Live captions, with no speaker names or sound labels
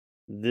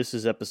This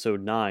is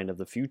episode 9 of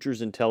the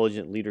Futures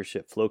Intelligent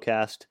Leadership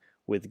Flowcast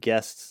with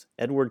guests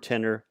Edward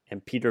Tenner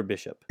and Peter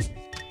Bishop.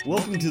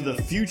 Welcome to the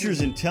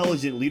Futures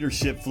Intelligent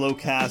Leadership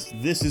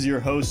Flowcast. This is your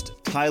host,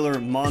 Tyler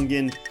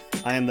Mongan.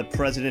 I am the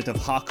president of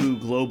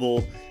Haku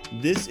Global.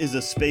 This is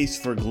a space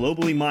for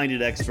globally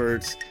minded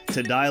experts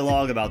to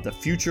dialogue about the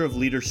future of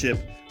leadership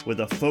with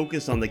a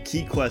focus on the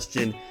key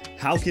question,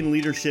 how can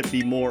leadership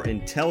be more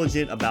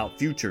intelligent about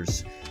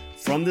futures?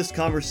 From this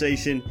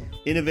conversation,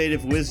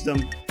 innovative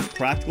wisdom,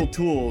 practical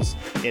tools,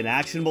 and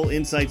actionable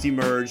insights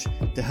emerge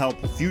to help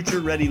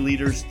future-ready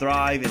leaders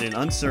thrive in an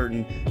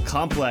uncertain,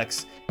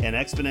 complex, and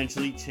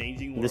exponentially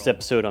changing world. In this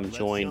episode, I'm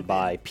joined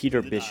by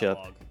Peter Bishop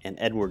and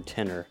Edward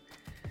Tenner.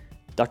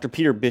 Dr.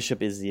 Peter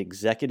Bishop is the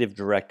Executive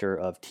Director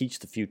of Teach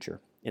the Future,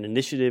 an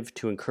initiative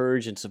to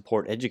encourage and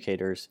support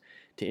educators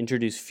to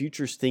introduce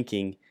futures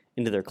thinking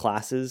into their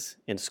classes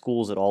and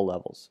schools at all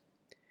levels.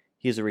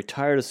 He is a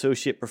retired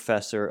associate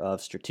professor of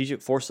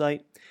strategic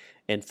foresight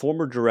and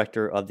former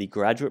director of the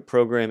graduate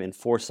program in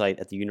foresight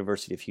at the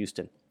University of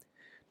Houston.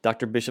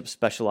 Dr. Bishop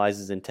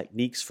specializes in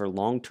techniques for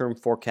long-term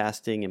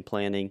forecasting and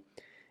planning,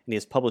 and he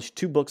has published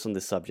 2 books on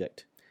this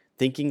subject,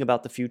 Thinking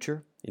About the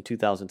Future in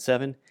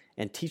 2007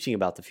 and Teaching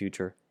About the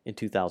Future in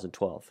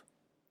 2012.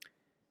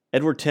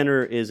 Edward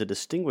Tenner is a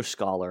distinguished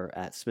scholar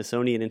at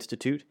Smithsonian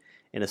Institute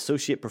and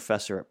associate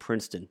professor at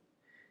Princeton.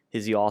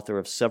 He's the author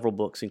of several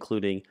books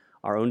including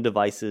Our Own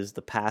Devices,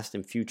 The Past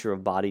and Future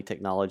of Body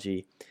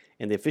Technology,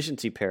 and The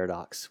Efficiency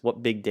Paradox,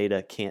 What Big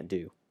Data Can't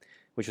Do,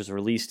 which was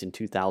released in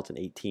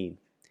 2018.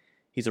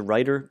 He's a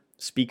writer,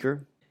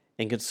 speaker,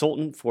 and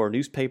consultant for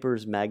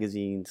newspapers,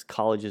 magazines,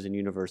 colleges and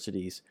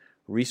universities,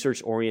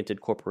 research-oriented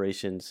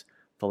corporations,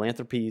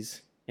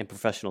 philanthropies, and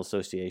professional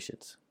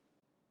associations.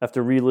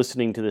 After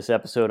re-listening to this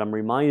episode, I'm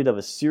reminded of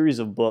a series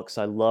of books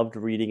I loved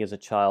reading as a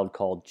child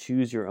called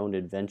Choose Your Own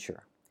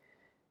Adventure.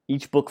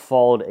 Each book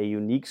followed a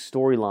unique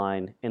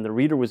storyline, and the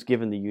reader was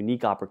given the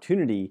unique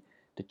opportunity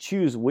to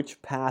choose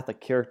which path a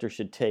character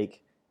should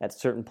take at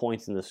certain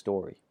points in the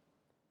story.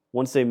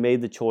 Once they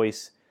made the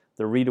choice,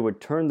 the reader would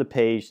turn the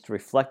page to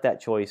reflect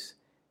that choice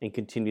and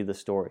continue the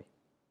story.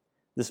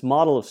 This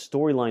model of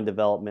storyline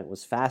development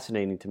was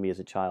fascinating to me as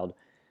a child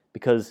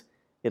because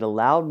it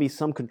allowed me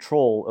some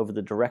control over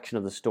the direction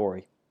of the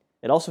story.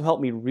 It also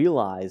helped me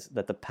realize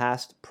that the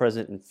past,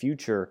 present, and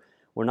future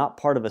were not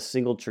part of a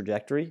single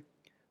trajectory.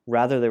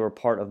 Rather, they were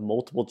part of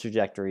multiple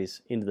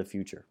trajectories into the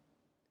future.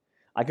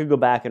 I could go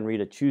back and read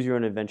a Choose Your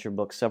Own Adventure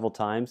book several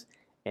times,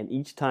 and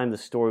each time the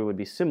story would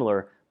be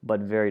similar,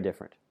 but very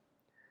different.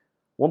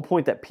 One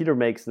point that Peter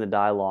makes in the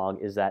dialogue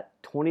is that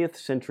 20th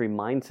century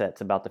mindsets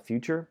about the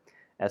future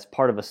as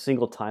part of a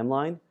single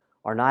timeline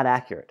are not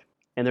accurate,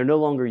 and they're no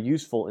longer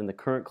useful in the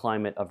current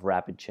climate of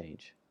rapid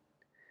change.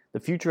 The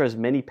future has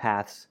many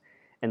paths,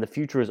 and the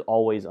future is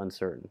always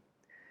uncertain.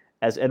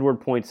 As Edward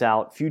points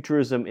out,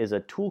 futurism is a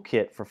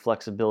toolkit for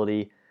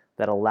flexibility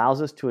that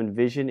allows us to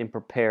envision and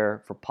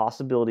prepare for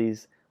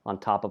possibilities on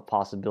top of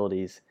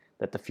possibilities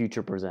that the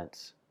future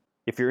presents.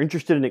 If you're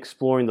interested in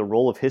exploring the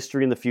role of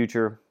history in the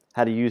future,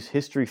 how to use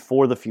history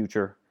for the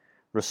future,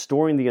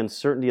 restoring the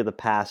uncertainty of the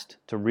past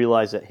to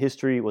realize that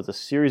history was a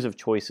series of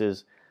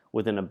choices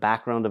within a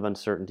background of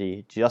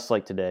uncertainty, just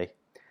like today,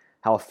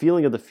 how a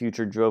feeling of the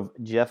future drove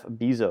Jeff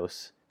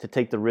Bezos to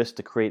take the risk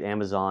to create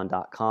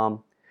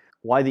Amazon.com,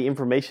 why the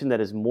information that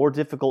is more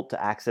difficult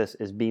to access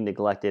is being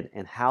neglected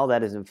and how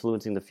that is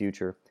influencing the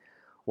future,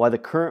 why the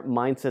current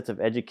mindsets of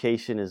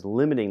education is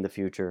limiting the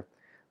future,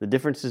 the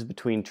differences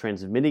between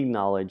transmitting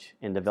knowledge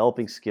and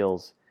developing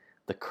skills,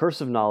 the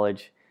curse of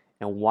knowledge,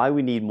 and why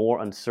we need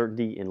more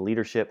uncertainty in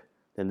leadership,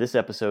 then this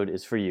episode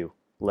is for you.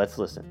 Let's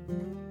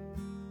listen.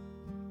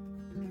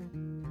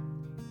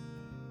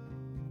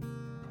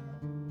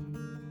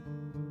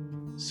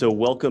 So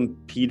welcome,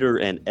 Peter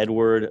and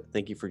Edward.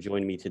 Thank you for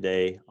joining me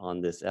today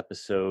on this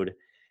episode.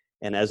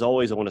 And as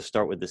always, I want to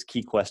start with this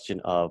key question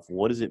of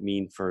what does it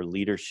mean for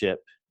leadership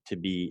to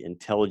be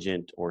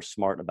intelligent or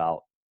smart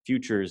about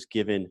futures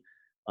given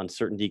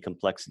uncertainty,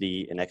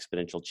 complexity, and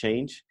exponential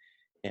change?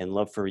 And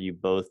love for you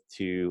both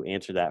to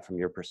answer that from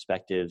your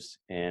perspectives.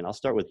 And I'll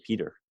start with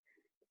Peter.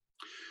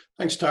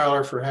 Thanks,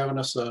 Tyler, for having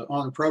us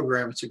on the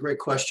program. It's a great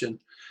question.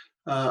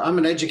 I'm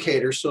an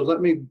educator, so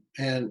let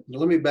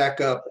me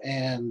back up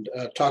and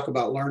talk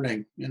about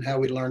learning and how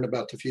we learn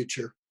about the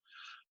future.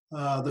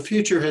 The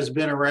future has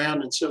been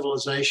around in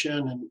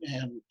civilization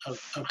and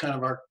kind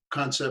of our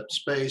concept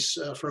space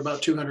for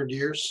about 200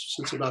 years,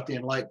 since about the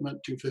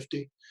Enlightenment,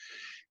 250.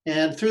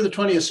 And through the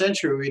 20th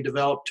century, we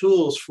developed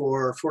tools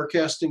for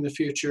forecasting the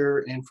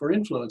future and for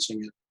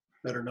influencing it,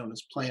 better known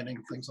as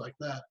planning, things like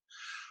that.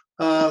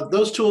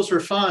 Those tools were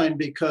fine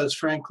because,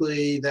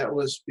 frankly, that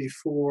was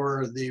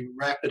before the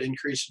rapid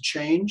increase in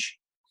change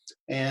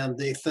and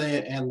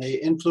the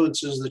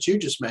influences that you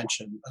just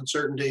mentioned,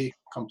 uncertainty,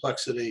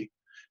 complexity,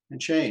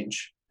 and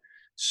change.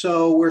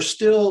 So we're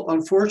still,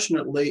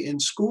 unfortunately, in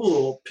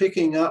school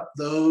picking up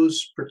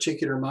those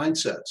particular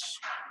mindsets.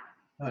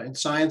 In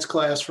science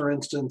class, for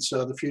instance,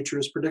 the future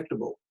is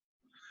predictable.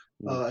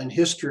 In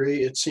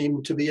history, it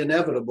seemed to be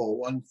inevitable,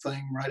 one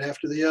thing right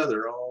after the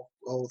other, all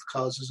both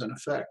causes and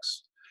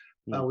effects.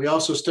 Mm. We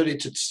also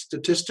studied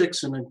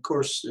statistics, and of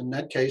course, in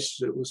that case,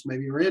 it was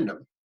maybe random.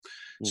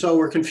 Mm. So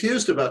we're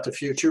confused about the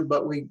future,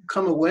 but we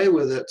come away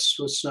with it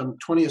with some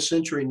 20th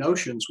century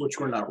notions, which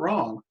were not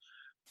wrong,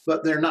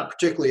 but they're not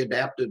particularly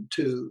adapted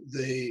to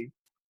the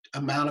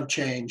amount of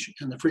change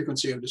and the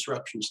frequency of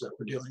disruptions that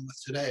we're dealing with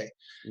today.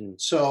 Mm.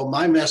 So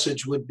my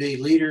message would be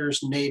leaders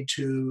need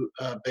to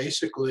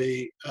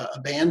basically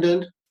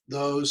abandon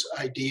those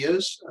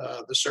ideas,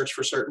 the search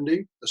for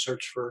certainty, the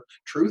search for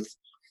truth,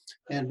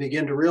 and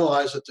begin to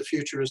realize that the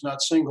future is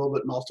not single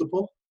but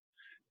multiple,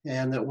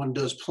 and that one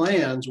does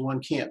plans,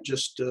 one can't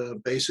just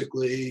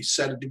basically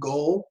set a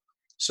goal,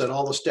 set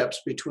all the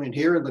steps between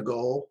here and the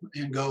goal,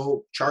 and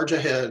go charge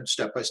ahead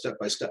step by step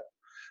by step.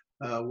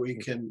 We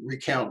can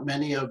recount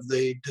many of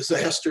the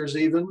disasters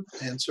even,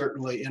 and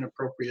certainly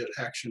inappropriate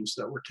actions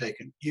that were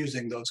taken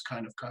using those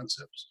kind of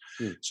concepts.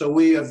 Mm. So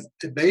we have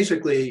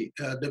basically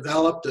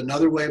developed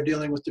another way of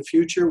dealing with the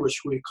future, which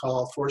we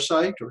call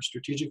foresight or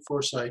strategic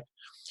foresight,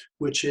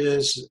 which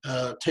is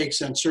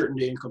takes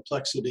uncertainty and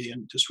complexity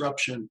and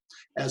disruption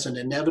as an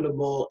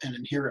inevitable and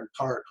inherent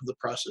part of the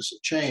process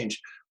of change,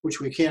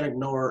 which we can't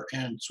ignore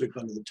and sweep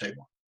under the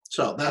table.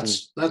 So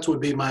that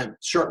would be my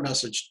short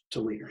message to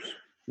leaders.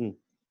 Mm.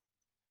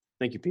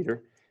 Thank you,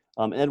 Peter.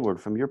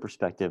 Edward, from your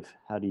perspective,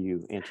 how do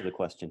you answer the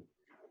question?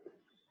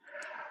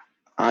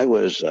 I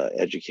was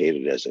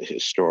educated as a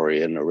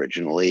historian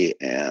originally,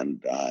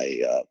 and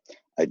I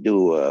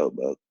do a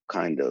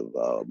kind of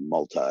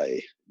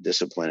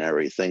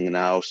multidisciplinary thing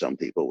now. Some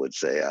people would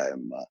say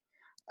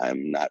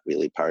I'm not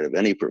really part of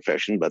any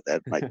profession, but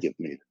that might give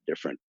me a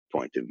different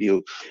point of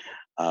view.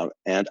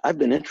 And I've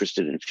been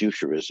interested in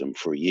futurism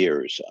for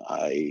years.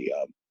 I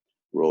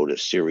wrote a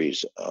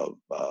series of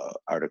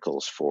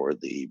articles for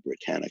the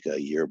Britannica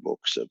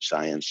yearbooks of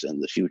science and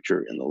the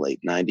future in the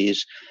late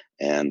 90s.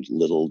 And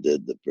little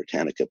did the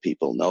Britannica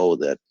people know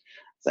that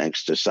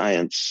thanks to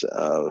science,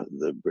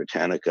 the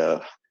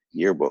Britannica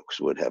yearbooks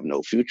would have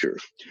no future.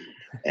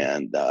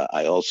 And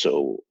I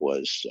also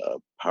was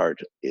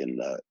part in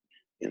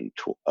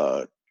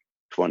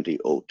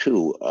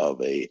 2002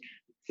 of a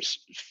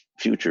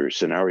future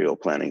scenario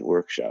planning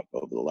workshop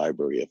of the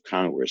Library of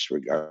Congress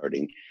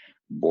regarding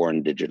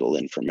born digital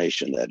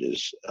information, that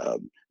is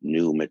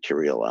new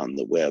material on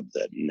the web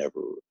that never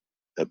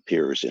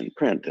appears in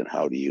print, and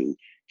how do you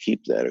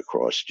keep that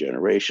across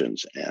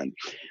generations. And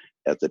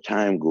at the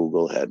time,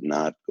 Google had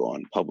not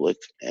gone public,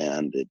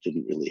 and it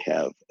didn't really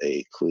have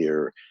a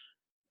clear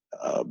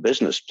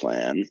business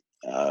plan.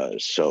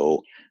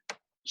 So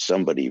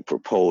somebody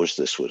proposed,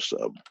 this was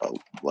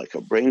like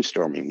a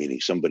brainstorming meeting,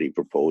 somebody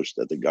proposed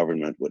that the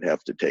government would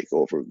have to take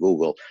over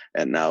Google,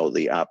 and now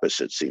the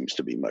opposite seems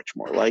to be much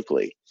more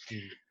likely.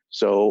 Mm.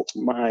 So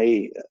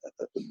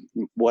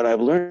what I've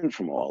learned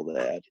from all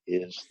that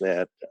is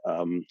that,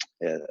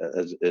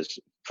 as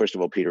first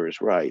of all, Peter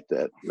is right,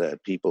 that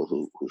people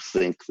who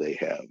think they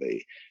have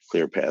a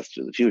clear path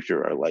to the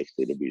future are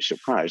likely to be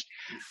surprised.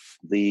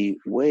 The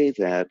way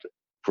that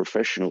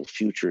professional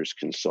futures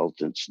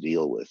consultants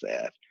deal with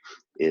that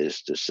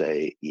is to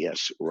say,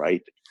 yes,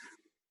 right,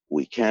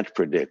 we can't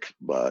predict,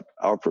 but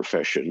our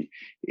profession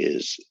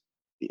is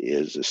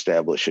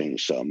establishing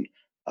some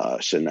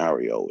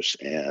scenarios,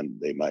 and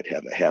they might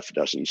have a half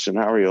dozen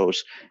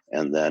scenarios,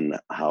 and then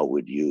how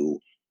would you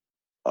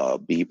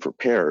be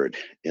prepared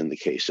in the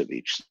case of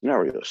each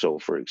scenario. So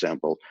for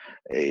example,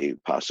 a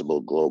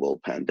possible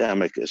global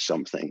pandemic is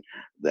something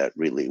that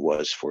really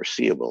was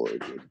foreseeable.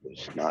 It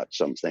was not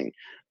something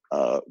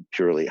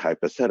purely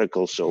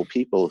hypothetical. So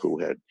people who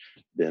had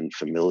been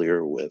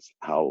familiar with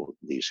how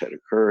these had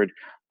occurred,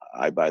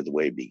 I, by the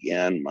way,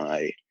 began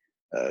my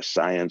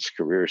science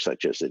career,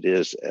 such as it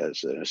is,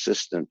 as an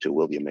assistant to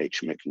William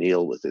H.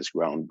 McNeill with his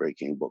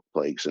groundbreaking book,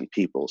 Plagues and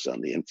Peoples, on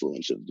the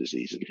influence of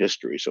disease in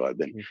history. So I've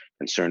been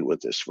concerned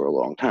with this for a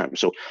long time.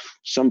 So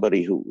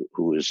somebody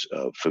who is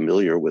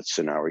familiar with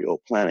scenario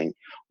planning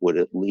would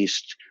at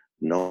least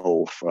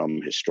know from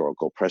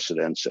historical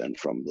precedents and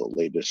from the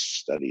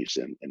latest studies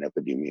in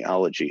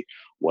epidemiology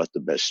what the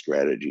best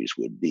strategies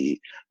would be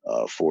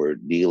for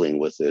dealing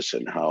with this,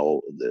 and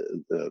how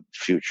the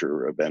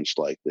future events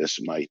like this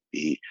might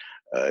be,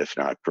 if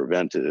not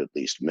prevented, at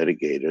least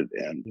mitigated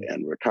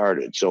and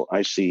retarded. So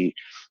I see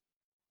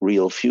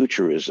real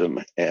futurism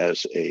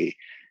as a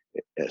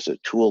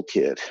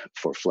toolkit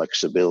for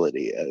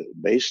flexibility,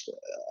 based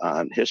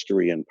on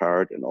history in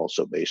part and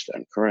also based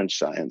on current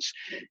science.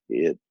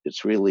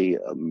 It's really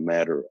a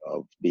matter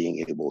of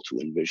being able to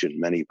envision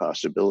many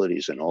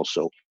possibilities, and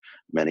also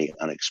many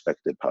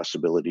unexpected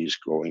possibilities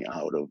growing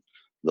out of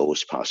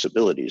those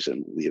possibilities.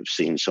 And we have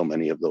seen so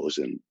many of those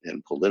in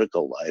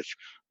political life,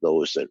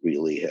 those that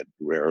really had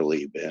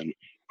rarely been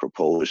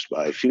proposed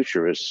by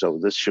futurists. So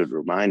this should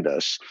remind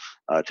us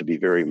to be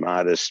very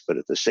modest, but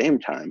at the same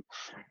time,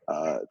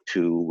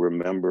 to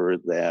remember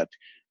that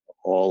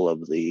all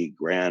of the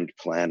grand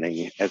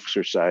planning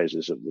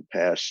exercises of the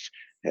past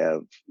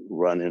have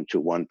run into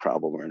one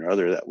problem or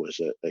another. That was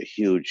a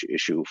huge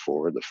issue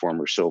for the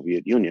former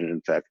Soviet Union.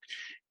 In fact,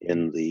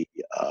 in the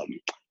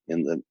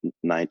in the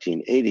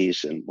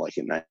 1980s, and like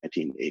in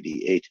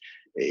 1988,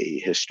 a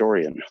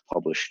historian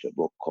published a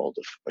book called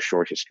A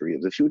Short History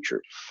of the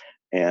Future.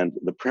 And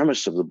the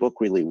premise of the book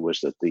really was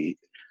that the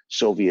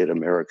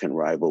Soviet-American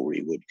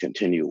rivalry would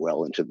continue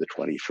well into the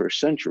 21st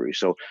century.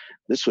 So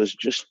this was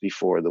just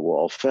before the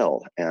wall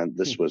fell, and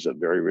this was a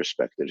very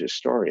respected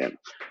historian.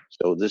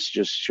 So this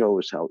just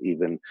shows how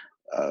even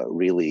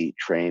really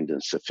trained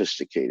and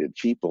sophisticated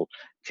people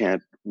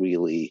can't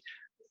really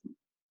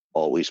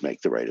always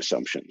make the right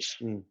assumptions.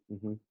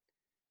 Mm-hmm.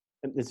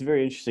 It's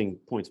very interesting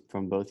points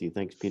from both of you.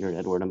 Thanks, Peter and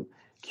Edward. I'm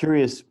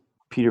curious,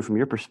 Peter, from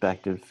your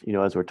perspective,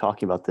 as we're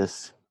talking about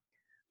this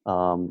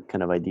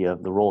kind of idea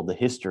of the role of the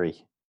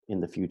history in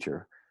the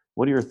future,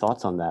 what are your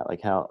thoughts on that?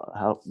 Like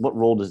what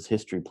role does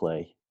history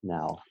play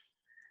now?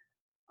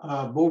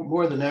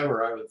 More than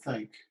ever, I would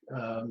think.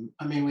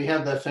 We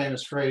have that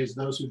famous phrase,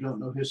 those who don't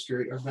know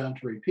history are bound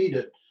to repeat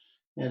it.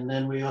 And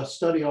then we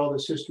study all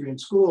this history in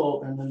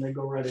school, and then they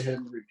go right ahead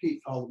and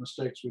repeat all the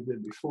mistakes we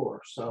did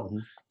before. So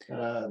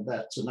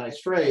that's a nice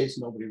phrase.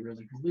 Nobody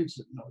really believes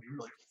it. Nobody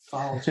really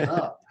follows it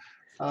up.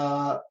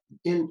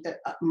 In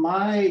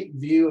my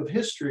view of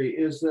history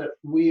is that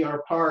we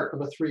are part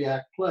of a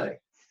 3-act play.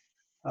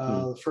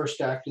 The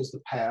first act is the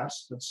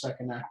past. The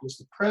second act is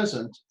the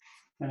present.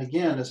 And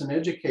again, as an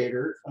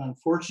educator,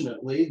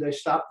 unfortunately, they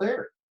stop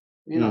there.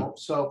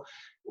 So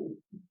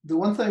the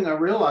one thing I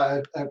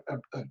realized, I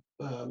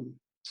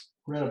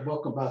read a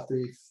book about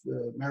the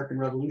American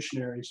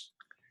revolutionaries,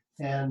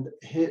 and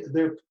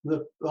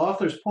the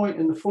author's point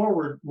in the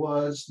foreword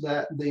was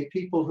that the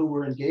people who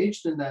were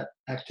engaged in that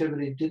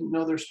activity didn't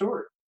know their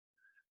story.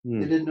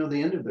 They didn't know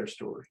the end of their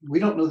story. We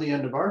don't know the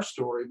end of our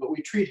story, but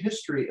we treat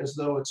history as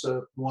though it's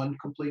one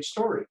complete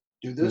story.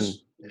 Do this,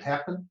 it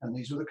happened, and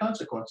these are the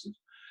consequences.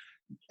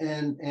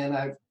 And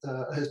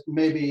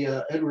maybe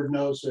Edward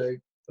knows a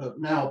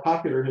now a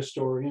popular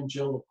historian,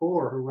 Jill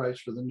Lepore, who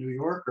writes for the New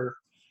Yorker.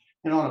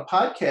 And on a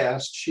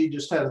podcast, she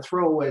just had a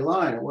throwaway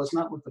line. It was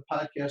not what the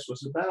podcast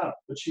was about,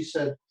 but she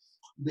said,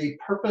 the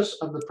purpose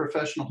of the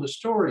professional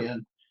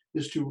historian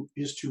is to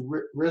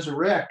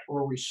resurrect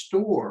or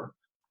restore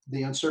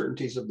the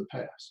uncertainties of the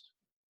past,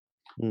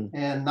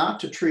 and not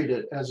to treat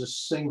it as a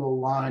single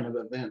line of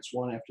events,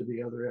 one after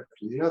the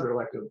other,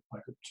 like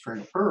a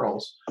string of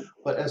pearls,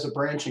 but as a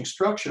branching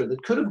structure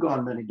that could have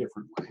gone many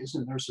different ways.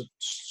 And there's a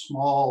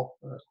small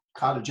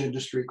cottage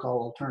industry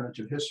called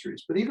alternative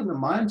histories. But even the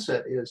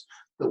mindset is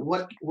that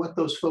what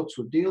those folks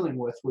were dealing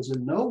with was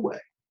in no way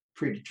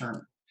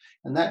predetermined.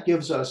 And that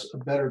gives us a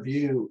better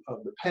view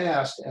of the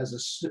past as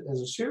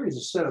a series,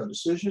 a set of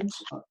decisions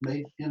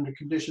made in the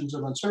conditions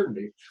of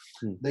uncertainty.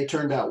 They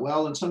turned out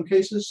well in some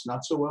cases,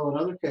 not so well in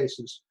other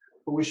cases.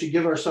 But we should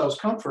give ourselves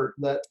comfort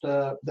that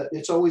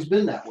it's always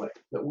been that way,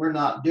 that we're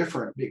not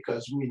different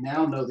because we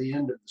now know the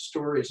end of the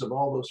stories of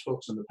all those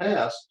folks in the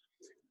past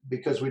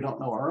because we don't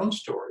know our own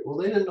story. Well,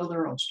 they didn't know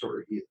their own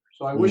story either.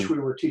 So I wish we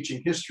were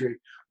teaching history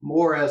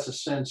more as a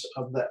sense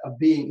of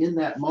being in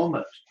that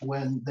moment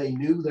when they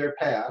knew their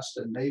past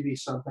and maybe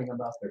something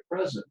about their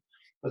present,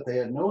 but they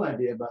had no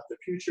idea about the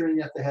future, and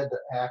yet they had to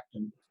act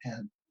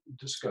and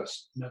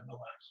discuss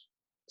nonetheless.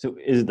 So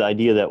is the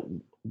idea that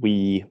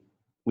we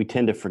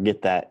tend to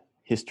forget that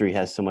history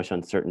has so much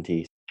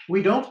uncertainty?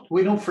 We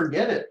don't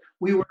forget it.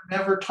 We were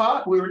never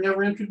taught. We were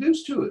never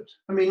introduced to it.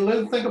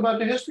 Think about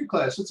the history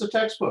class. It's a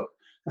textbook.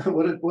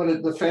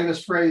 The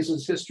famous phrase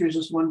is, history is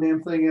just one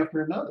damn thing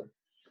after another.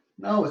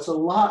 No, it's a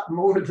lot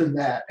more than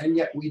that. And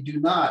yet we do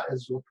not,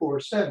 as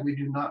Lepore said, we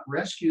do not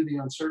rescue the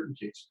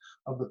uncertainties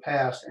of the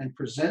past and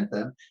present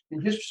them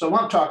in history. So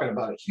I'm talking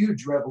about a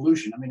huge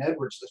revolution.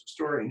 Edward's the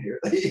historian here.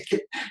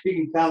 He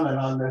can comment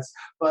on this.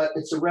 But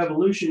it's a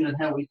revolution in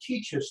how we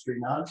teach history,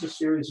 not as a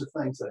series of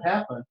things that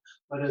happen,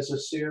 but as a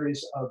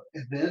series of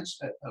events,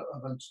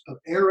 of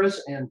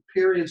eras and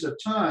periods of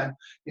time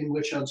in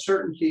which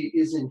uncertainty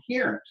is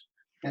inherent.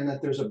 And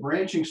that there's a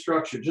branching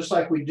structure, just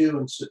like we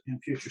do in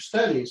future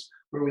studies,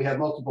 where we have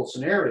multiple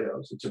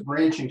scenarios. It's a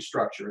branching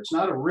structure. It's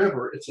not a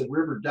river, it's a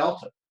river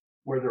delta,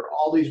 where there are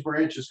all these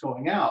branches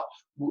going out.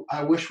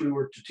 I wish we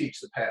were to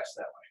teach the past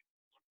that way.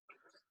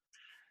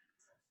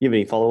 You have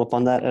any follow-up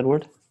on that,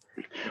 Edward?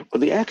 Well,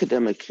 the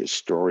academic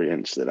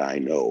historians that I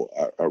know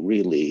are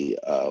really,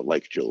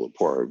 like Jill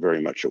Lepore,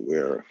 very much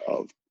aware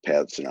of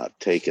paths not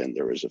taken.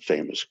 There is a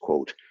famous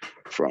quote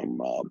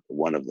from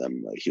one of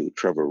them, Hugh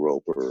Trevor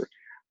Roper,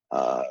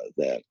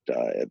 that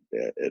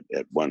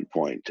at one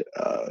point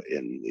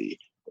in the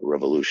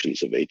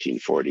revolutions of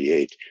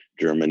 1848,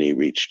 Germany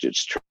reached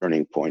its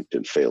turning point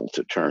and failed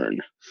to turn.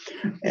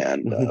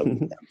 And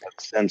that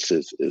sense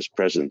is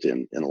present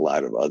in a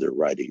lot of other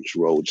writings.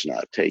 Roads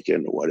not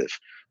taken. What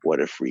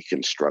if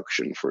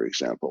Reconstruction, for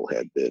example,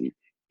 had been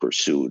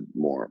pursued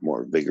more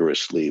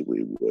vigorously?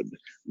 We would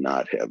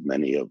not have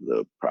many of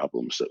the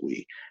problems that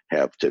we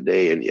have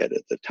today. And yet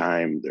at the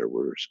time, there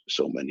were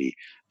so many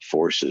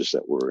forces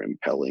that were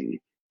impelling,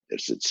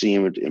 as it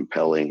seemed,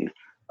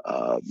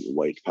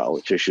 white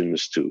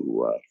politicians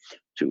to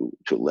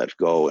to let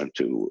go and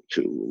to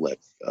let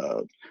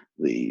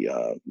the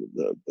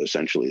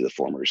essentially the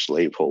former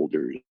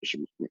slaveholders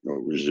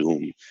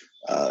resume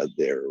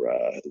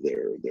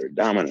their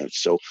dominance.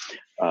 So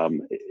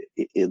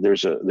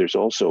there's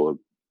also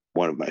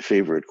one of my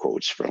favorite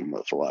quotes from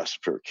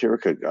philosopher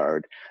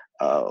Kierkegaard: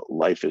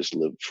 "Life is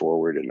lived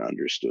forward and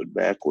understood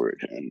backward,"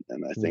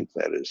 and I think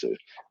that is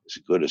as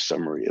good a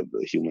summary of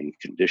the human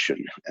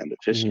condition and of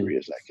history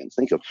as I can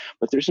think of.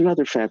 But there's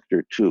another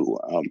factor too.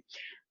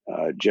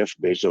 Jeff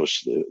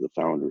Bezos, the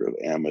founder of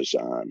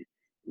Amazon,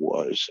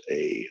 was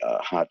a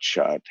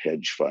hotshot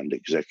hedge fund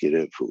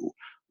executive who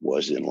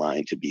was in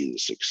line to be the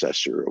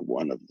successor of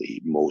one of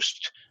the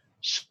most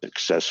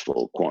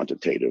successful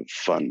quantitative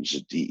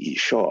funds, D.E.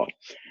 Shaw.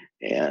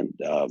 And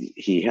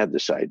he had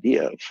this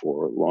idea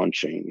for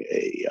launching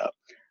a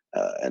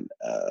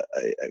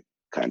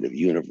kind of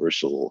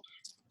universal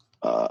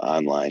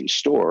online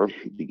store,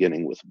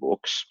 beginning with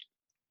books.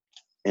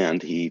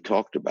 And he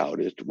talked about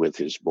it with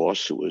his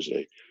boss, who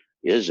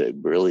is a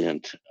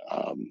brilliant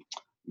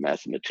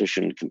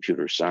mathematician,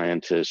 computer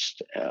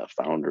scientist,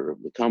 founder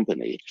of the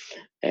company.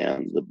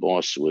 And the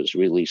boss was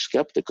really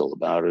skeptical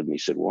about it. And he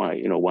said,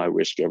 why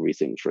risk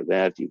everything for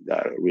that? You've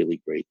got a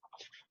really great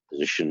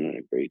position and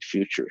a great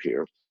future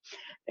here.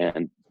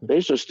 And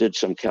Bezos did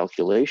some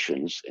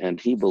calculations, and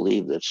he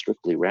believed that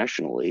strictly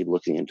rationally,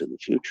 looking into the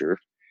future,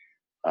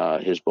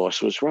 his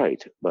boss was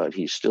right, but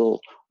he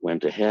still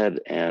went ahead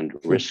and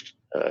risked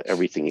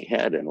everything he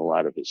had and a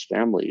lot of his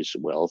family's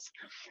wealth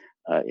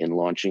in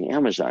launching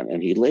Amazon.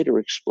 And he later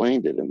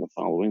explained it in the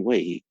following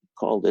way. He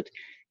called it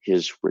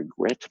his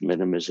regret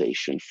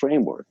minimization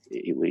framework.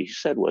 What he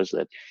said was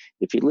that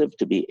if he lived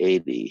to be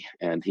 80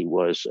 and he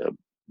was a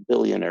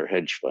billionaire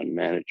hedge fund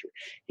manager,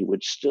 he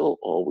would still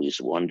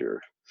always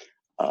wonder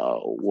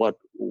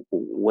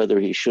whether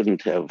he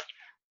shouldn't have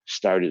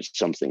started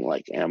something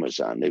like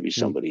Amazon. Maybe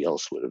somebody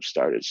else would have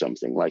started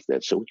something like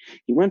that. So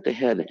he went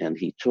ahead and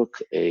he took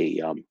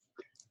a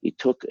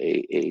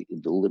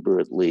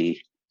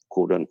deliberately,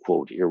 quote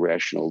unquote,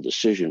 irrational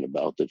decision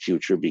about the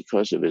future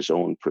because of his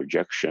own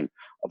projection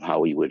of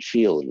how he would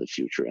feel in the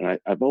future. And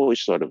I've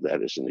always thought of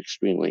that as an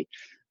extremely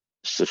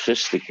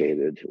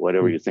sophisticated,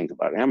 whatever you think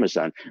about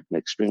Amazon, an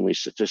extremely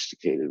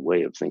sophisticated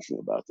way of thinking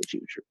about the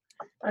future.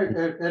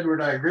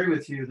 Edward, I agree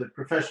with you that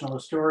professional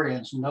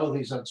historians know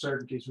these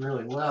uncertainties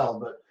really well,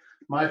 but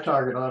my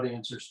target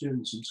audience are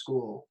students in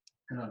school.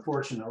 And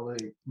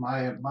unfortunately,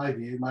 my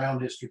own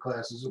history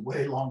class is a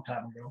way long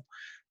time ago,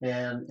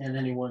 and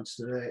anyone's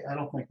today, I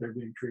don't think they're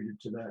being treated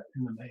to that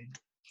in the main.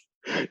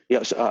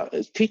 Yes,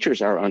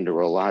 teachers are under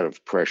a lot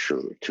of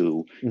pressure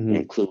to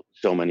include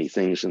so many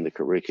things in the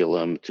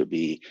curriculum, to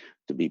be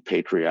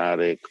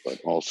patriotic, but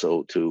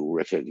also to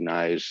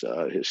recognize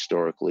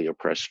historically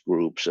oppressed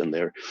groups, and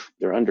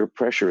they're under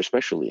pressure,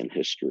 especially in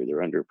history.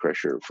 They're under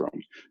pressure from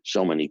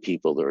so many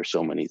people. There are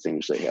so many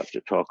things they have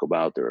to talk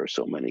about. There are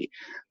so many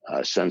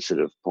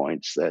sensitive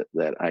points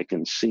that I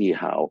can see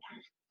how,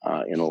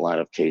 in a lot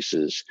of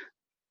cases,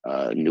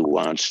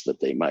 nuance that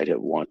they might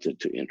have wanted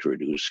to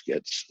introduce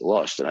gets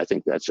lost. And I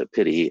think that's a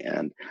pity.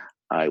 And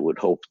I would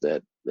hope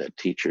that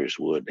teachers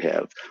would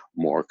have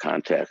more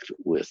contact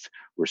with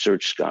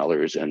research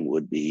scholars and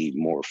would be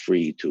more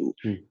free to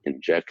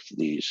inject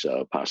these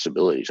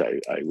possibilities. I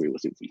agree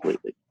with you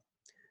completely.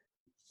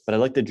 But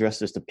I'd like to address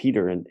this to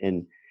Peter,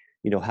 and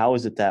how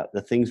is it that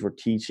the things we're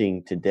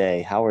teaching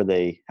today, how are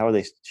they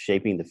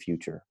shaping the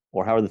future?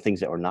 Or how are the things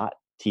that we're not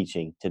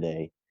teaching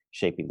today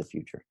shaping the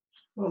future?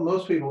 Well,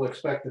 most people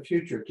expect the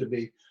future to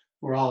be,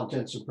 for all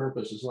intents and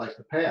purposes, like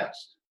the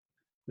past,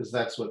 because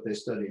that's what they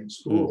study in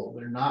school.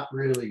 They're not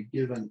really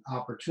given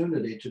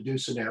opportunity to do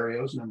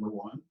scenarios, number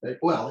one. They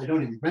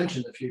don't even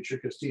mention the future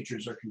because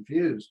teachers are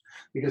confused,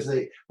 because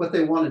what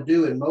they want to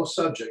do in most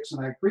subjects,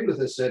 and I agree with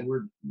this,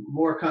 Edward,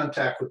 more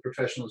contact with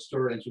professional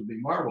historians would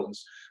be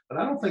marvelous, but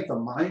I don't think the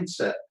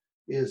mindset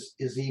is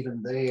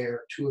even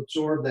there to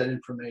absorb that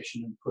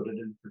information and put it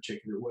in a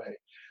particular way.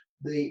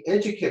 The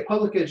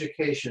public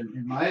education,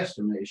 in my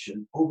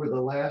estimation, over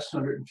the last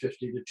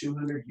 150 to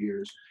 200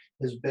 years,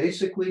 has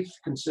basically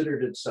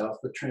considered itself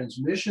the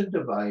transmission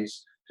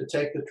device to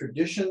take the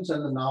traditions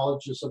and the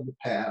knowledges of the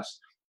past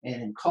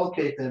and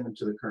inculcate them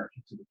into the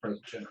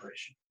present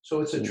generation.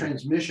 So it's a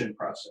transmission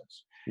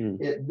process.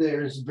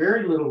 There's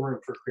very little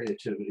room for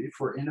creativity,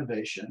 for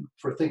innovation,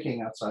 for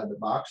thinking outside the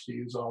box, to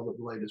use all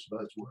the latest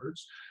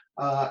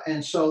buzzwords.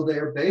 And so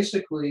they're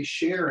basically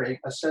sharing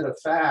a set of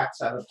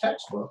facts out of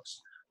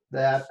textbooks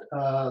that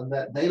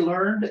they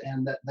learned,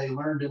 and that they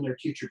learned in their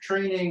teacher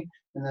training,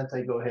 and that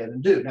they go ahead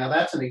and do. Now,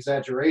 that's an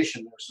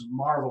exaggeration. There's some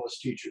marvelous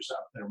teachers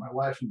out there. My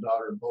wife and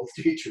daughter are both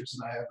teachers,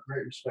 and I have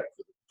great respect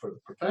for the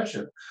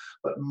profession.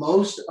 But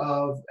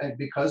and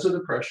because of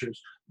the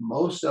pressures,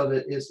 most of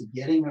it is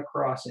getting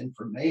across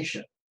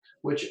information,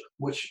 which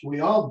we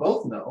all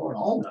both know, and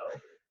all know,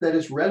 that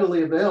is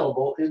readily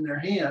available in their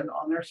hand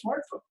on their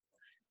smartphone.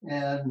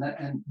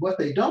 And what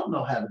they don't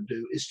know how to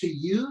do is to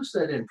use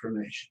that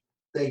information.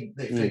 They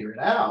figure it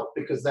out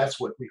because that's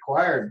what's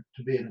required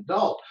to be an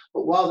adult.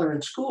 But while they're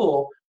in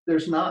school,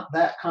 there's not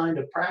that kind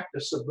of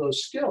practice of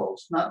those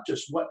skills, not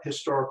just what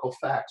historical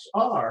facts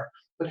are,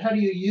 but how do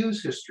you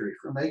use history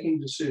for making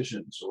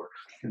decisions or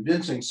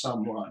convincing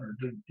someone or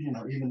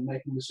even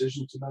making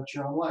decisions about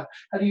your own life?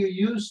 How do you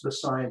use the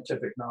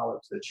scientific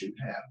knowledge that you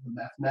have, the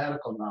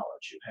mathematical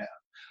knowledge you have?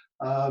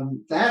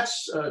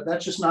 That's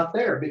just not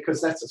there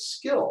because that's a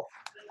skill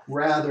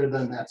rather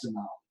than that's a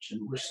knowledge.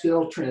 And we're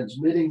still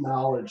transmitting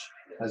knowledge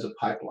as a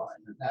pipeline.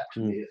 And that to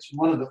me is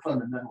one of the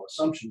fundamental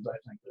assumptions I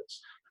think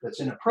that's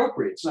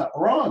inappropriate. It's not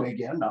wrong,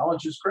 again,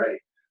 knowledge is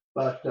great,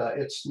 but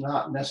it's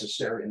not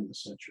necessary in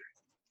this century.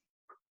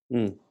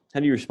 How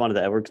do you respond to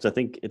that, Edward? Because I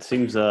think it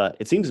seems to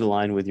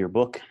align with your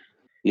book.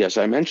 Yes,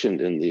 I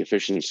mentioned in the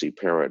efficiency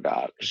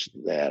paradox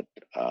that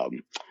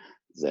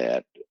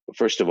that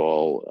first of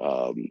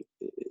all,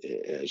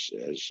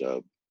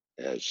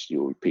 as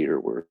you and Peter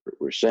were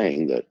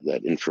saying,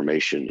 that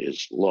information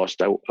is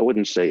lost. I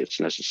wouldn't say it's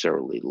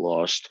necessarily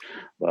lost,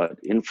 but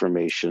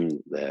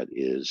information that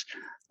is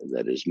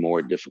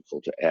more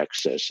difficult to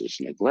access is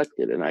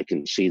neglected, and I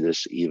can see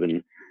this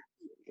even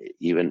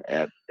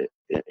at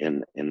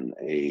in an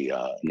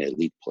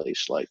elite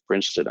place like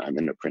Princeton. I'm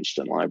in a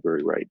Princeton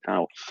library right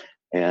now,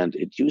 and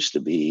it used to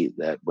be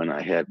that when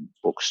I had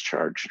books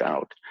charged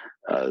out,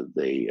 a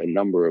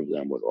number of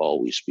them would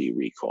always be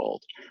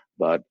recalled.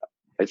 But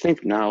I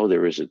think now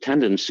there is a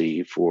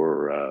tendency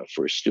for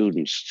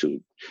students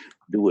to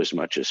do as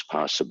much as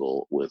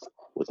possible with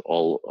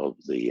all of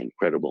the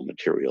incredible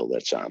material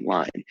that's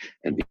online.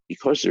 And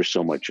because there's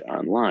so much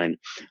online,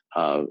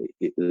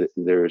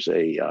 there's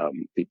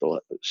people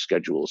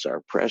schedules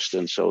are pressed,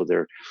 and so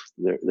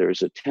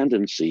there's a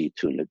tendency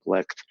to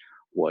neglect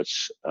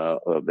what's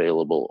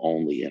available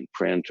only in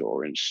print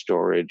or in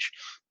storage.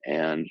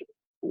 And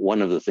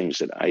one of the things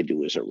that I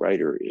do as a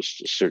writer is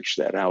to search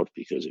that out,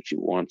 because if you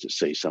want to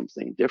say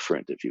something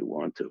different, if you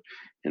want to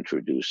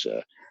introduce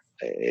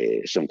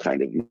some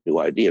kind of new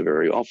idea,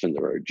 very often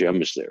there are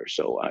gems there.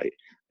 So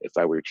if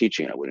I were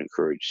teaching, I would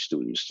encourage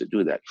students to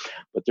do that.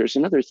 But there's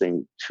another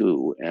thing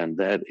too, and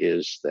that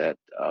is that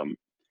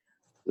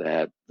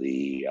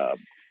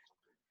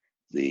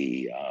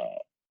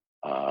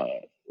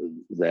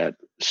that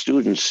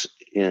students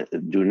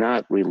do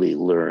not really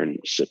learn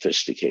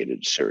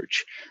sophisticated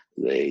search.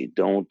 They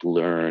don't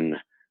learn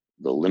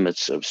the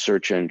limits of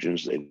search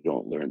engines. They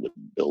don't learn the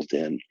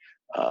built-in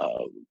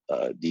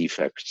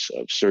defects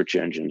of search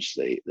engines.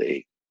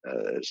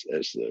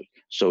 As the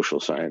social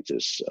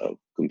scientists of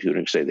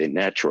computing say, they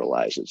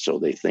naturalize it. So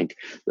they think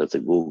that the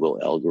Google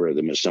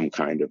algorithm is some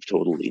kind of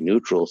totally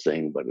neutral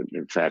thing, but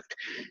in fact,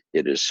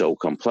 it is so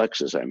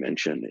complex, as I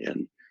mentioned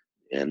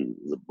in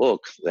the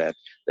book, that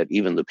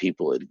even the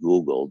people at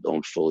Google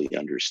don't fully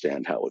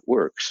understand how it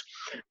works.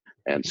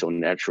 And so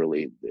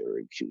naturally, they're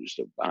accused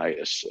of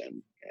bias,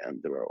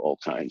 and there are all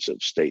kinds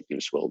of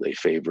statements. Well, they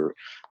favor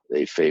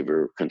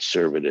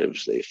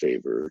conservatives, they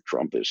favor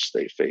Trumpists,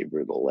 they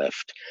favor the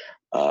left.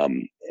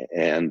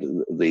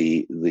 And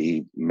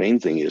the main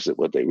thing is that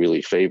what they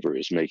really favor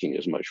is making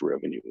as much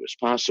revenue as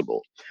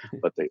possible.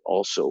 But they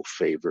also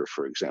favor,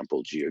 for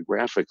example,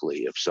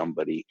 geographically, if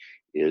somebody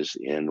is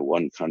in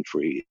one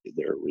country,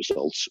 their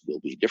results will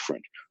be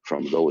different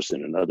from those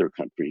in another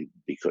country,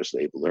 because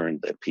they've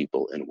learned that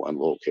people in one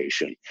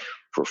location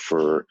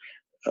prefer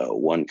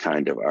one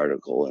kind of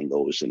article and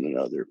those in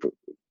another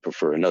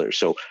prefer another.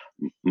 So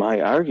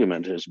my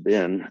argument has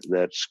been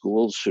that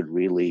schools should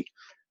really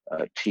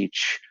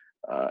teach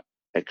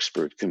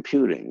expert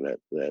computing,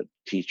 that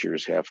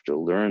teachers have to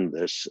learn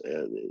this.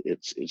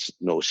 It's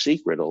no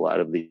secret. A lot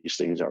of these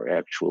things are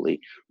actually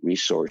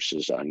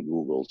resources on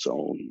Google's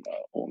own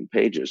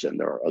pages, and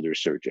there are other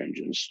search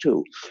engines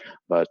too.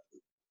 But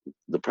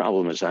the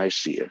problem, as I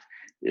see it,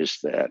 is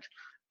that,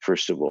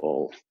 first of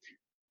all,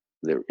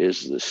 there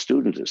is the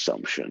student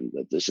assumption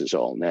that this is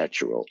all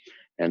natural.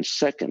 And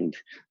second,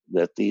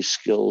 that these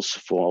skills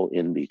fall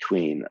in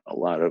between a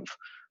lot of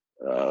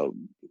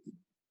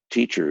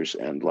teachers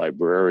and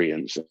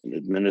librarians and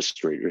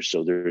administrators.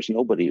 So there's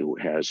nobody who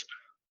has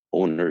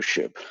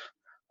ownership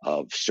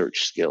of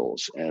search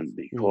skills. And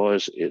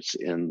because it's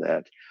in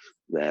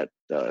that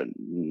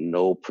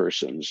no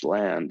person's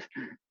land,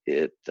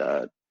 it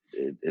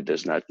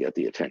does not get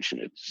the attention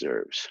it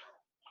deserves.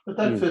 But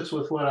that fits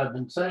with what I've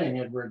been saying,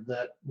 Edward,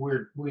 that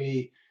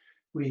we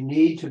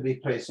need to be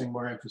placing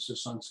more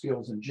emphasis on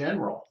skills in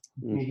general,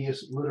 media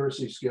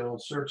literacy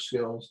skills, search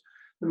skills.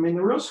 I mean,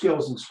 the real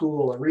skills in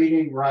school are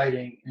reading,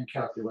 writing, and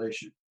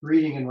calculation.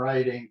 Reading and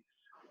writing,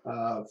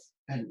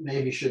 and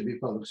maybe should be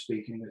public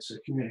speaking. It's a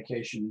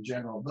communication in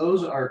general.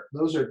 Those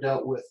are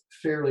dealt with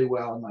fairly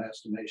well in my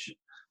estimation.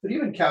 But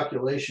even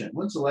calculation,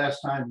 when's the last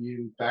time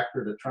you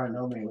factored a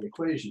trinomial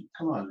equation?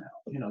 Come on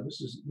now,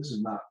 this is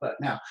not. But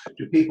now,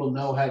 do people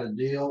know how to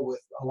deal with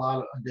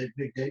a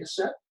big data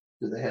set?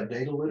 Do they have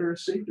data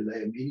literacy? Do they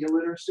have media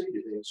literacy?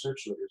 Do they have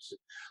search literacy?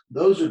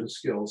 Those are the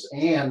skills.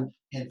 And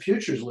in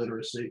futures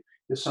literacy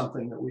is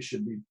something that we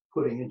should be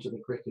putting into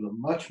the curriculum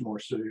much more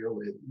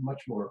severely,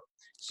 much more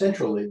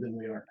centrally than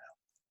we are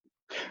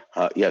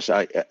now. Yes,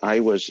 I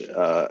was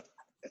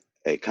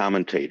a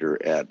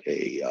commentator at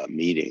a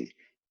meeting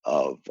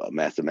of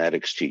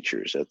mathematics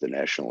teachers at the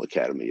National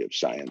Academy of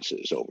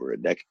Sciences over a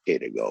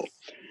decade ago.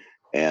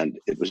 And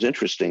it was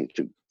interesting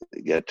to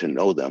get to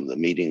know them. The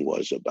meeting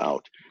was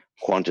about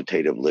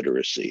quantitative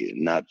literacy,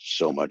 not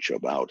so much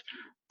about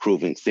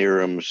proving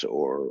theorems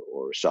or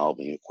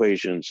solving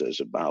equations, as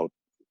about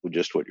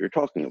just what you're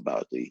talking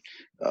about, the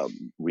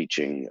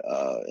reaching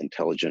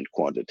intelligent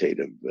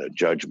quantitative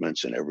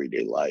judgments in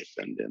everyday life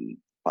and in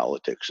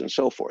politics and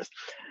so forth.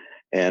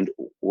 And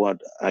what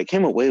I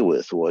came away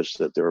with was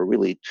that there are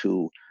really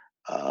two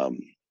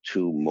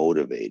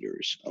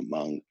motivators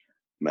among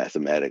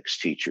mathematics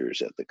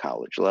teachers at the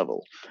college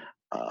level.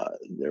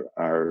 There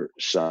are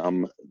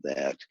some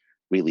that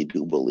really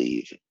do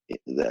believe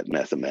that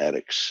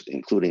mathematics,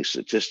 including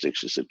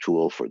statistics, is a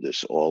tool for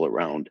this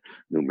all-around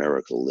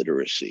numerical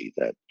literacy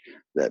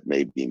that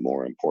may be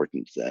more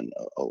important than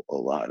a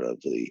lot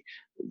of the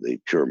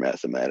pure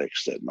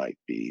mathematics that might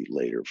be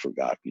later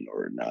forgotten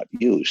or not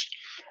used.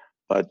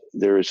 But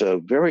there is a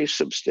very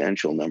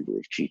substantial number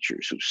of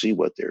teachers who see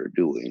what they're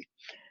doing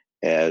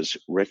as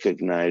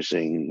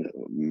recognizing,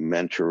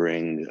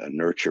 mentoring,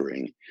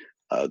 nurturing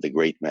the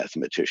great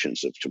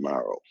mathematicians of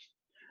tomorrow.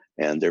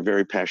 And they're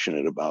very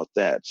passionate about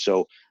that.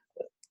 So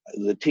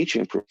the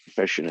teaching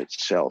profession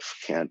itself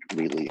can't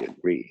really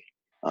agree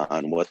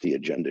on what the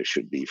agenda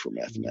should be for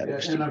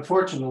mathematics. And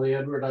unfortunately,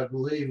 Edward, I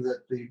believe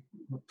that the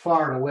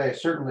far and away,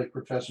 certainly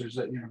professors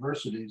at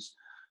universities,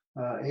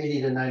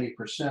 80 to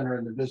 90% are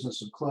in the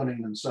business of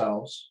cloning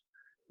themselves,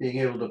 being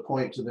able to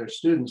point to their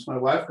students. My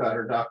wife got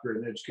her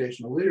doctorate in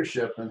educational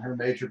leadership, and her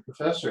major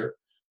professor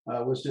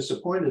was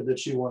disappointed that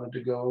she wanted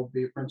to go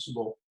be a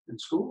principal in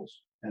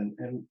schools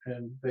and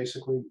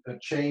basically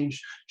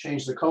change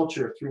the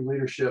culture through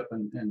leadership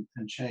and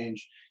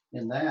change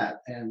in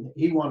that. And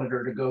he wanted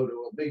her to go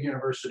to a big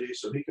university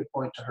so he could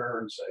point to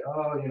her and say,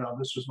 oh,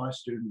 this was my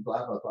student,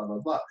 blah, blah, blah,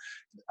 blah,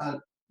 blah.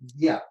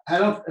 Yeah, I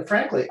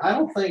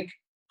don't think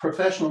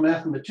professional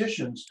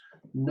mathematicians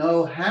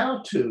know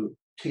how to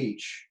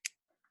teach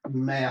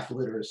math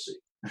literacy.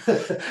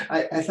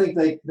 I think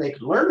they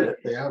could learn it.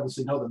 They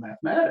obviously know the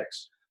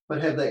mathematics,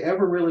 but have they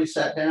ever really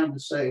sat down to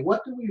say,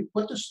 what does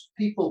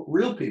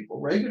real people,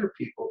 regular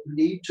people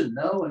need to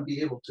know and be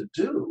able to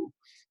do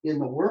in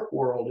the work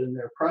world, in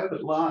their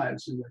private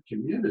lives, in their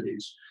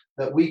communities,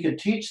 that we can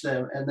teach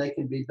them and they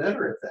can be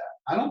better at that?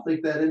 I don't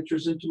think that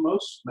enters into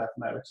most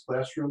mathematics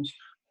classrooms,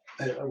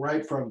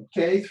 right from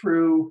K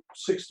through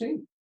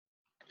 16.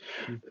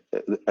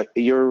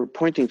 You're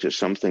pointing to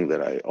something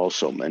that I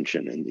also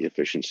mentioned in the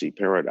efficiency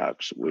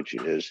paradox, which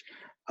is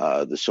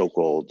the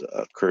so-called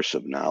curse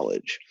of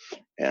knowledge.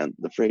 And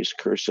the phrase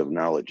curse of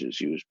knowledge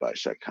is used by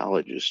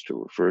psychologists to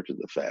refer to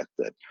the fact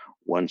that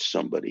once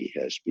somebody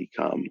has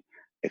become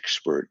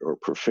expert or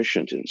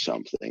proficient in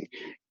something,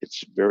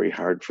 it's very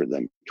hard for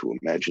them to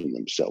imagine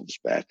themselves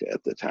back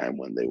at the time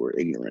when they were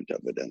ignorant of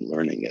it and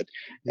learning it,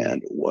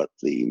 and what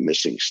the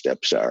missing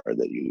steps are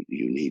that you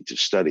need to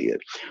study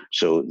it.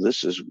 So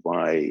this is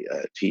why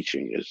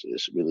teaching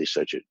is really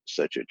such a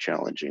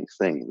challenging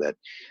thing,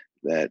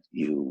 that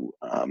you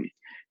are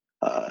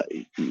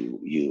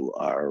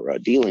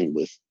dealing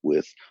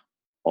with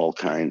all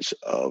kinds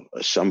of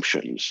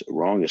assumptions,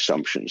 wrong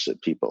assumptions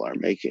that people are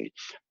making,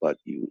 but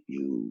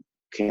you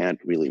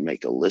can't really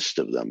make a list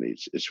of them.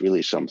 It's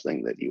really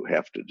something that you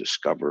have to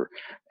discover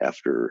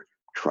after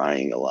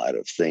trying a lot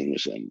of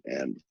things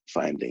and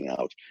finding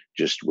out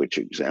just which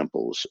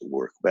examples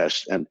work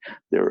best. And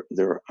there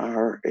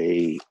are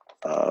a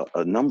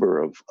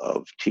number of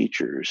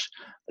teachers,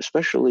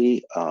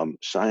 especially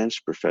science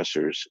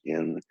professors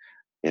in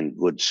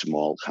good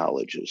small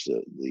colleges.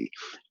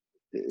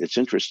 It's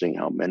interesting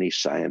how many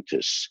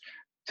scientists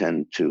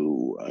tend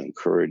to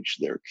encourage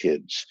their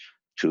kids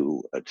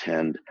to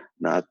attend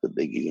not the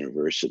big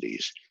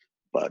universities,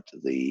 but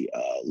the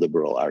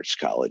liberal arts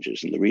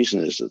colleges. And the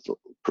reason is that the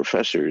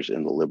professors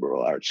in the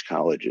liberal arts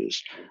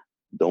colleges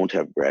don't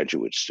have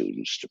graduate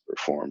students to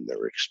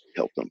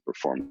help them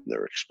perform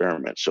their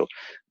experiments. So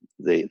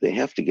they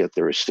have to get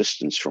their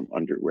assistance from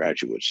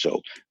undergraduates.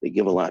 So they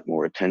give a lot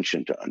more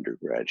attention to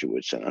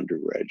undergraduates, and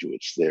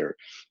undergraduates there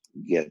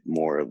get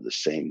more of the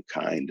same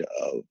kind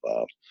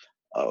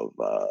of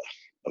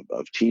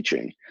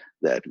teaching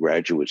that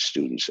graduate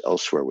students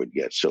elsewhere would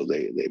get. So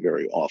they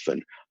very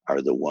often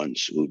are the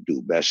ones who do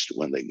best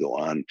when they go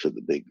on to the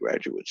big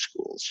graduate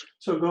schools.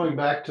 So going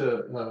back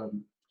to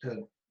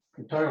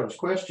Tyler's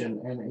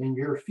question, and in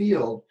your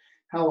field,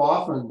 how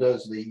often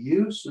does the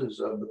uses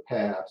of the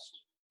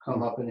past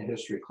come up in a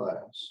history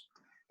class?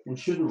 And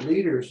shouldn't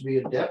leaders be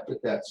adept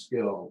at that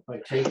skill by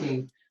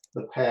taking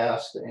the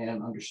past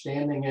and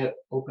understanding it,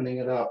 opening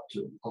it up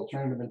to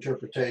alternative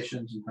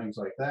interpretations and things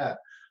like that?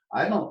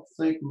 I don't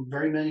think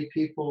very many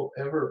people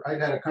ever. I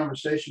had a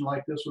conversation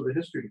like this with a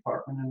history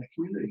department in a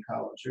community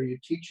college. Are you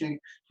teaching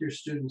your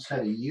students how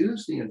to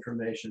use the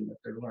information that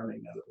they're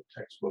learning out of the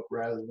textbook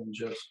rather than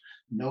just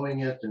knowing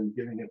it and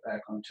giving it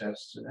back on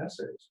tests and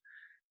essays?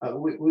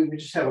 We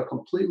just have a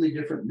completely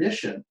different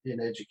mission in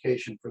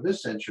education for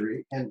this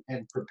century and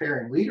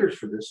preparing leaders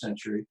for this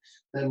century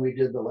than we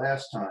did the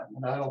last time.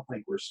 And I don't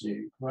think I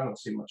don't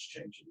see much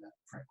change in that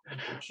frankly.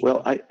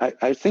 Well,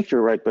 I think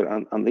you're right, but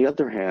on the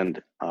other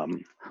hand,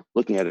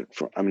 looking at it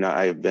from, I mean,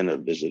 I have been a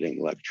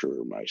visiting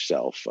lecturer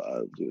myself.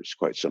 It was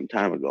quite some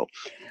time ago,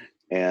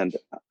 and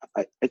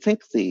I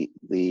think the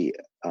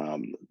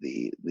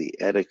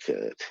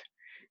etiquette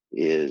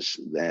is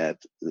that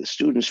the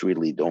students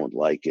really don't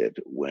like it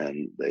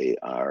when they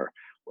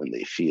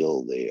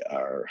feel they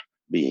are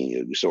being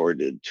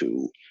exhorted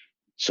to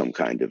some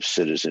kind of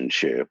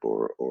citizenship,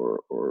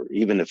 or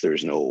even if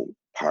there's no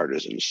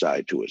partisan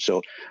side to it.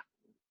 So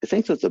I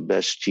think that the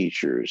best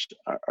teachers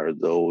are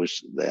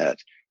those that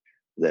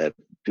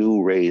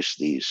do raise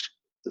these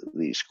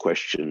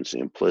questions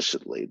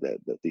implicitly,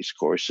 that these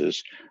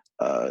courses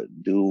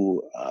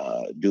do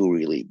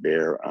really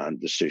bear on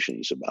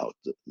decisions about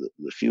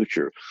the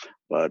future,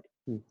 but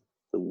Hmm.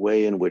 the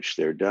way in which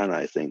they're done,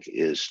 I think,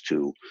 is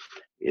to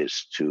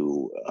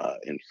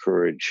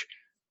encourage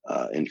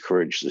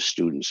the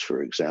students,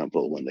 for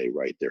example, when they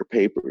write their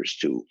papers,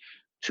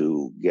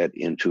 to get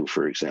into,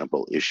 for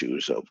example,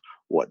 issues of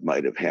what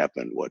might have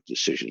happened, what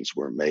decisions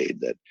were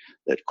made that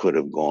could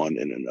have gone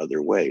in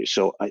another way.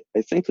 So I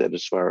think that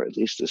at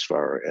least as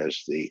far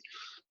as the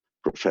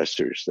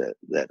professors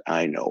that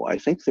I know, I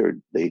think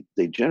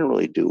they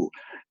generally do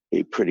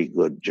a pretty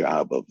good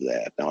job of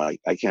that. Now,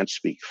 I can't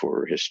speak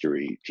for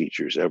history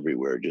teachers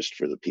everywhere, just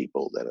for the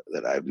people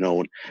that I've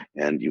known,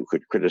 and you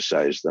could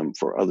criticize them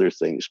for other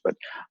things. But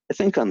I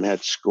think on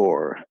that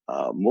score,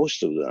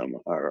 most of them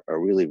are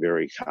really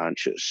very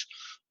conscious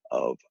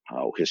of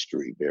how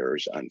history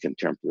bears on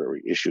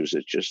contemporary issues.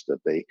 It's just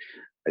that they,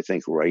 I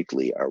think,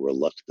 rightly are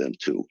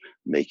reluctant to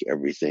make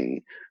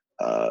everything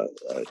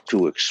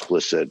too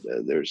explicit.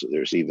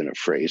 There's even a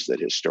phrase that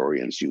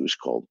historians use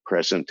called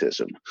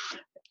presentism,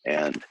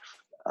 and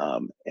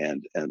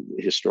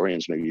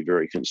historians may be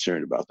very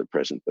concerned about the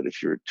present, but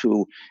if you're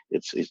too,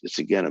 it's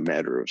again a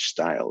matter of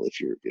style. If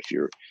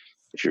you're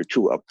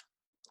too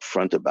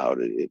upfront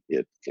about it,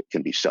 it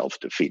can be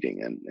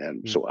self-defeating,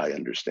 and so I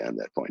understand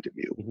that point of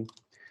view. Mm-hmm.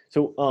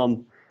 So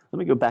let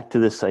me go back to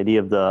this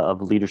idea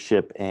of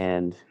leadership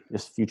and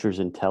this futures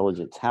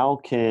intelligence. How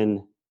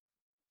can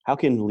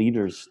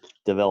leaders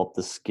develop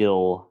the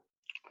skill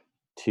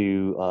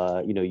to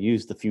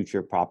use the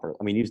future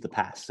use the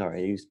past,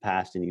 use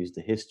past and use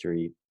the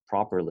history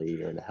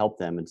properly, or to help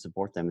them and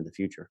support them in the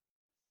future?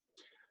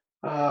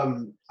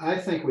 I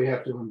think we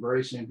have to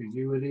embrace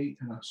ambiguity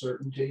and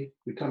uncertainty.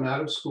 We come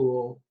out of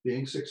school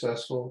being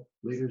successful.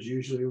 Leaders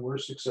usually were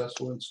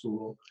successful in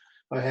school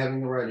by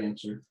having the right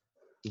answer,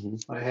 Mm-hmm.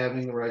 by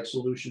having the right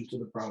solution to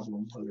the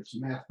problem, whether it's a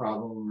math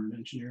problem or an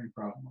engineering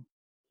problem.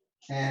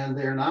 And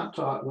they're not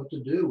taught what to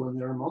do when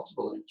there are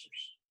multiple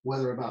answers,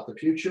 whether about the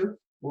future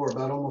or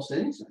about almost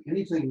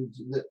anything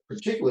that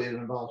particularly that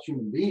involves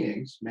human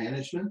beings,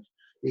 management,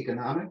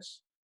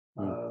 economics.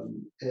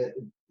 It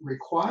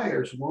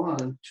requires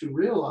one to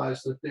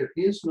realize that there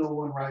is no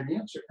one right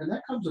answer, and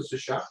that comes as a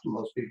shock to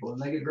most people,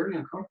 and they get very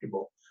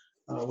uncomfortable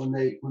when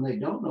they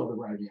don't know the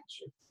right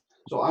answer.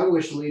 So I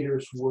wish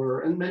leaders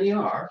were, and many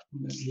are,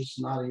 this is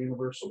not a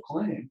universal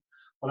claim,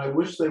 but I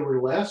wish they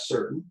were less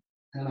certain,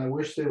 and I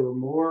wish they were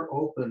more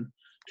open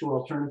to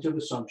alternative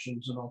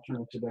assumptions and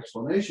alternative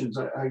explanations.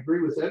 I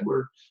agree with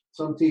Edward.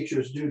 Some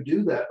teachers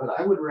do that, but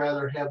I would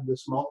rather have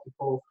this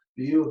multiple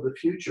view of the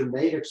future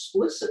made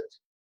explicit.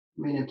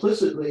 I mean,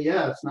 implicitly,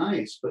 yeah, it's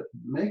nice, but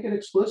make it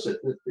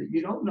explicit that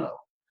you don't know.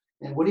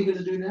 And what are you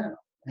going to do now?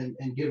 And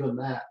give them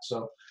that.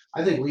 So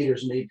I think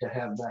leaders need to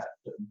have that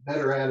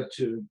better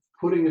attitude,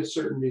 putting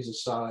uncertainties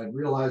aside,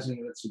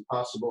 realizing that it's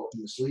impossible,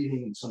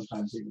 misleading, and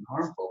sometimes even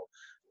harmful,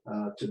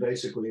 to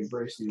basically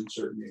embrace the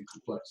uncertainty and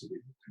complexity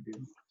that they're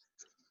dealing with.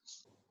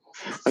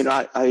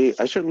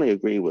 I certainly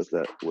agree with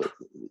that, with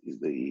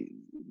the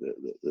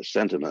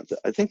sentiment.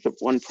 I think the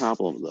one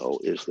problem, though,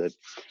 is that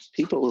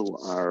people who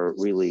are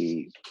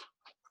really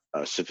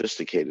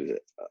sophisticated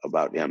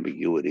about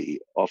ambiguity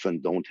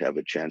often don't have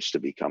a chance to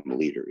become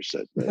leaders.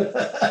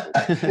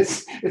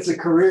 It's a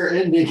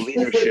career-ending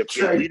leadership.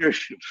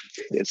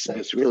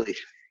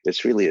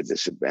 It's really a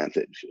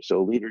disadvantage.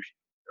 So leadership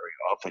very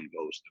often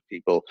goes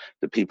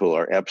to people who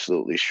are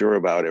absolutely sure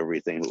about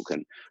everything,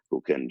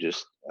 who can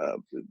just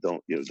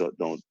don't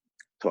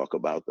talk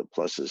about the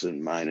pluses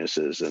and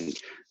minuses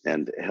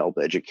and help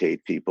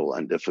educate people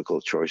on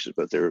difficult choices.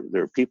 But there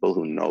are people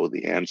who know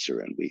the answer,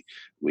 and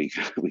we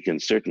can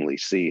certainly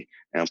see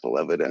ample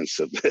evidence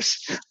of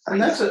this. And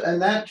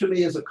that to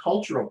me is a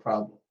cultural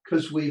problem,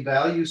 because we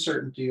value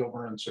certainty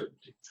over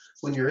uncertainty.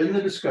 When you're in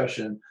the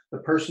discussion, the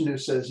person who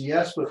says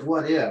yes, but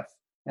what if,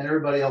 and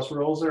everybody else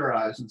rolls their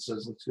eyes and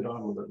says, let's get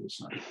on with it. It's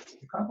not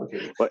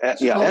complicated. Well,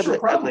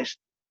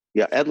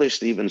 Adlai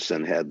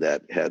Stevenson had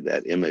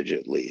that image,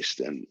 at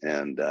least, and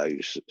you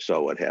saw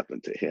what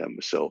happened to him.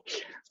 So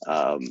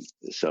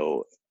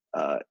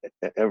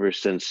ever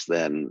since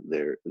then,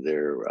 it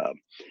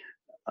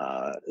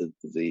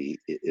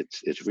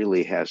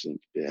really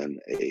hasn't been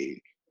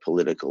a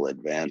political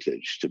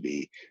advantage to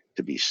be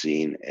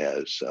seen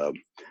as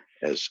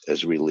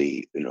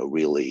really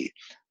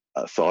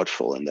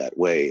thoughtful in that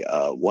way.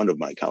 One of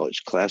my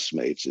college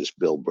classmates is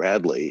Bill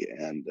Bradley,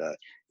 and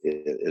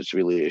it's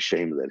really a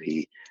shame that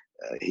he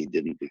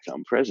didn't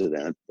become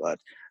president. But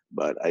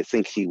I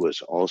think he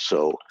was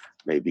also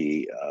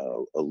maybe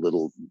a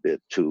little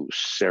bit too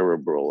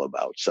cerebral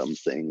about some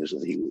things,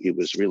 and he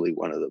was really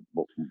one of the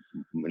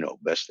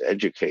best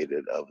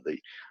educated of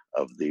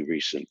the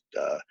recent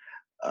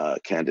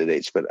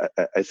candidates. But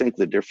I think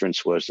the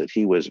difference was that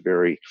he was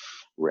very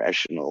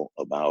rational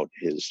about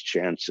his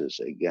chances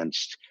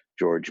against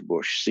George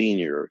Bush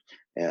Sr.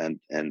 and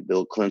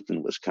Bill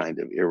Clinton was kind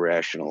of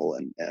irrational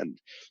and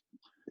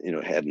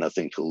had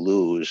nothing to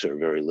lose or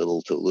very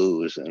little to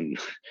lose and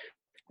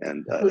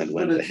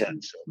went ahead.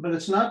 But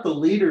it's not the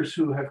leaders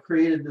who have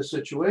created the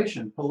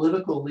situation.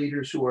 Political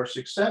leaders who are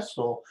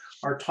successful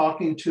are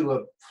talking to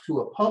a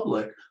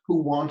public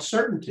who wants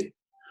certainty,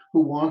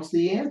 who wants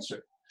the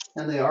answer.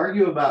 And they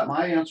argue about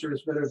my answer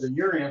is better than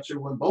your answer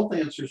when both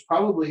answers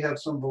probably have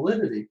some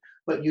validity.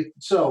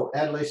 So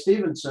Adlai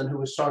Stevenson, who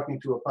was talking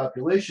to a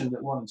population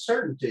that wanted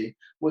certainty,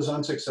 was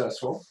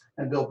unsuccessful,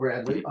 and Bill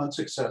Bradley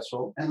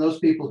unsuccessful. And those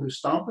people who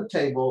stomp the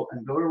table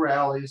and go to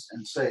rallies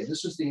and say,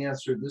 this is the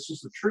answer, this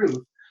is the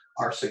truth,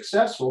 are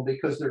successful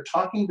because they're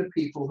talking to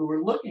people who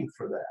are looking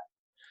for that.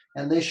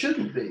 And they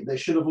shouldn't be. They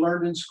should have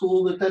learned in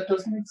school that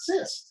doesn't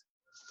exist.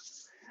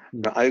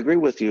 I agree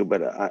with you,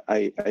 but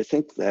I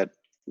think that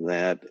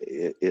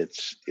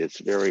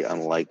it's very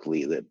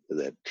unlikely that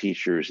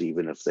teachers,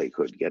 even if they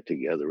could get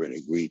together and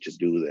agree to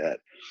do that,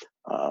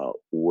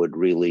 would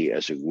really,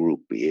 as a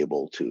group, be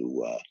able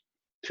to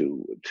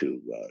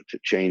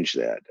change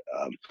that.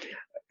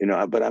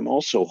 But I'm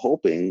also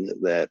hoping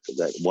that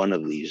one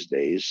of these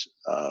days,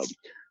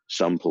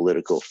 some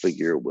political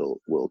figure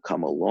will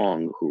come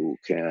along who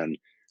can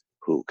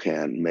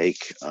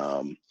make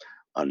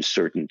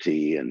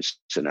uncertainty and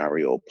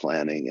scenario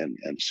planning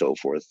and so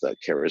forth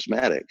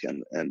charismatic,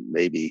 and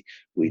maybe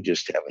we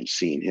just haven't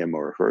seen him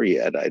or her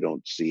yet. I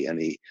don't see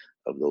any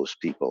of those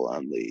people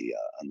on the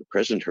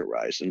present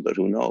horizon, but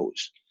who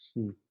knows?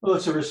 Well,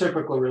 it's a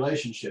reciprocal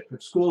relationship.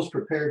 If schools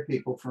prepared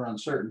people for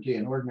uncertainty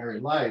in ordinary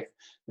life,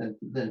 then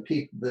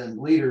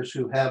leaders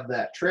who have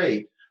that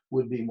trait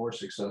would be more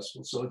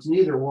successful. So it's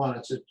neither one.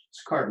 It's a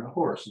cart and a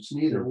horse. It's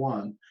neither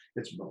one.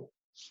 It's both.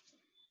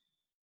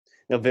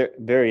 No, very,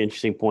 very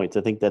interesting points.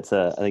 I think that's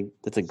a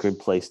good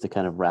place to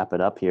kind of wrap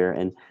it up here.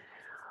 And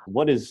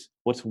what's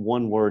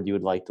one word you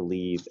would like to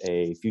leave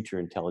a future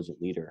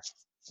intelligent leader?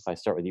 If I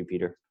start with you,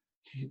 Peter.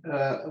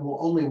 Well,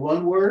 only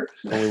one word?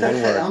 Only one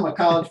word. I'm a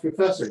college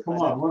professor. Come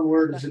on, one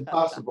word is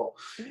impossible.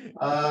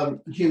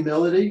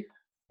 Humility.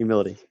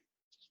 Humility.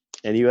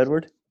 And you,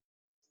 Edward?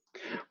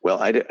 Well,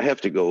 I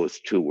have to go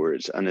with two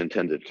words: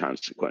 unintended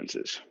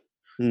consequences.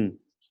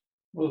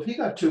 Well, if he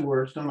got two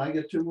words, don't I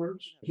get two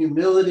words?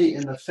 Humility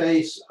in the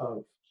face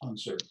of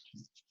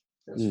uncertainty.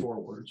 That's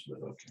 4 words,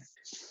 but okay.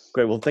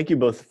 Great. Well, thank you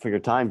both for your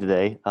time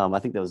today. I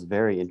think that was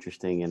very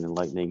interesting and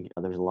enlightening.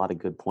 There's a lot of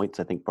good points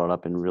I think brought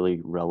up and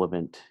really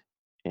relevant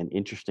and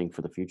interesting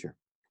for the future.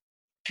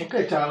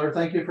 Okay, Tyler,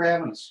 thank you for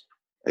having us.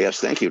 Yes,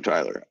 thank you,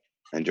 Tyler.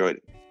 Enjoyed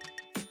it.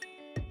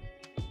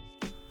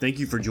 Thank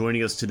you for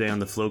joining us today on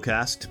the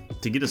Flowcast.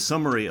 To get a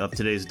summary of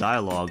today's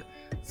dialogue,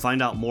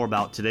 find out more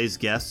about today's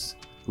guests,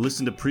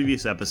 listen to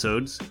previous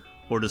episodes,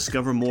 or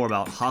discover more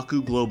about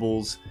Haku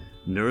Global's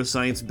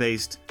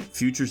neuroscience-based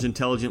Futures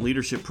Intelligent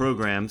Leadership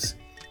programs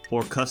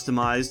or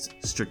customized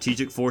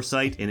strategic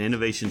foresight and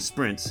innovation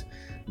sprints,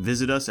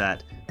 visit us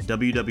at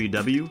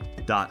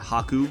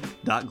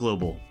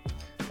www.haku.global.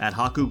 At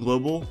Haku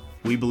Global,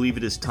 we believe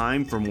it is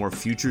time for more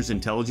futures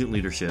intelligent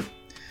leadership.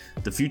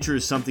 The future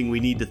is something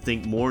we need to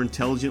think more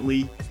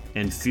intelligently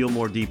and feel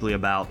more deeply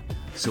about,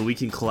 so we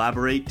can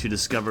collaborate to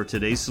discover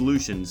today's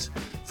solutions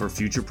for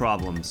future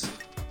problems.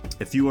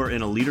 If you are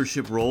in a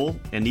leadership role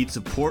and need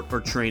support or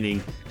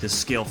training to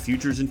scale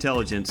futures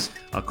intelligence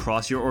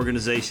across your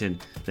organization,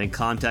 then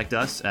contact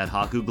us at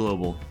Haku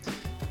Global.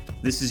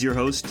 This is your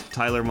host,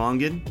 Tyler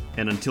Mongan,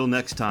 and until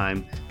next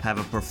time, have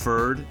a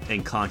preferred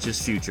and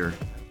conscious future.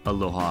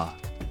 Aloha.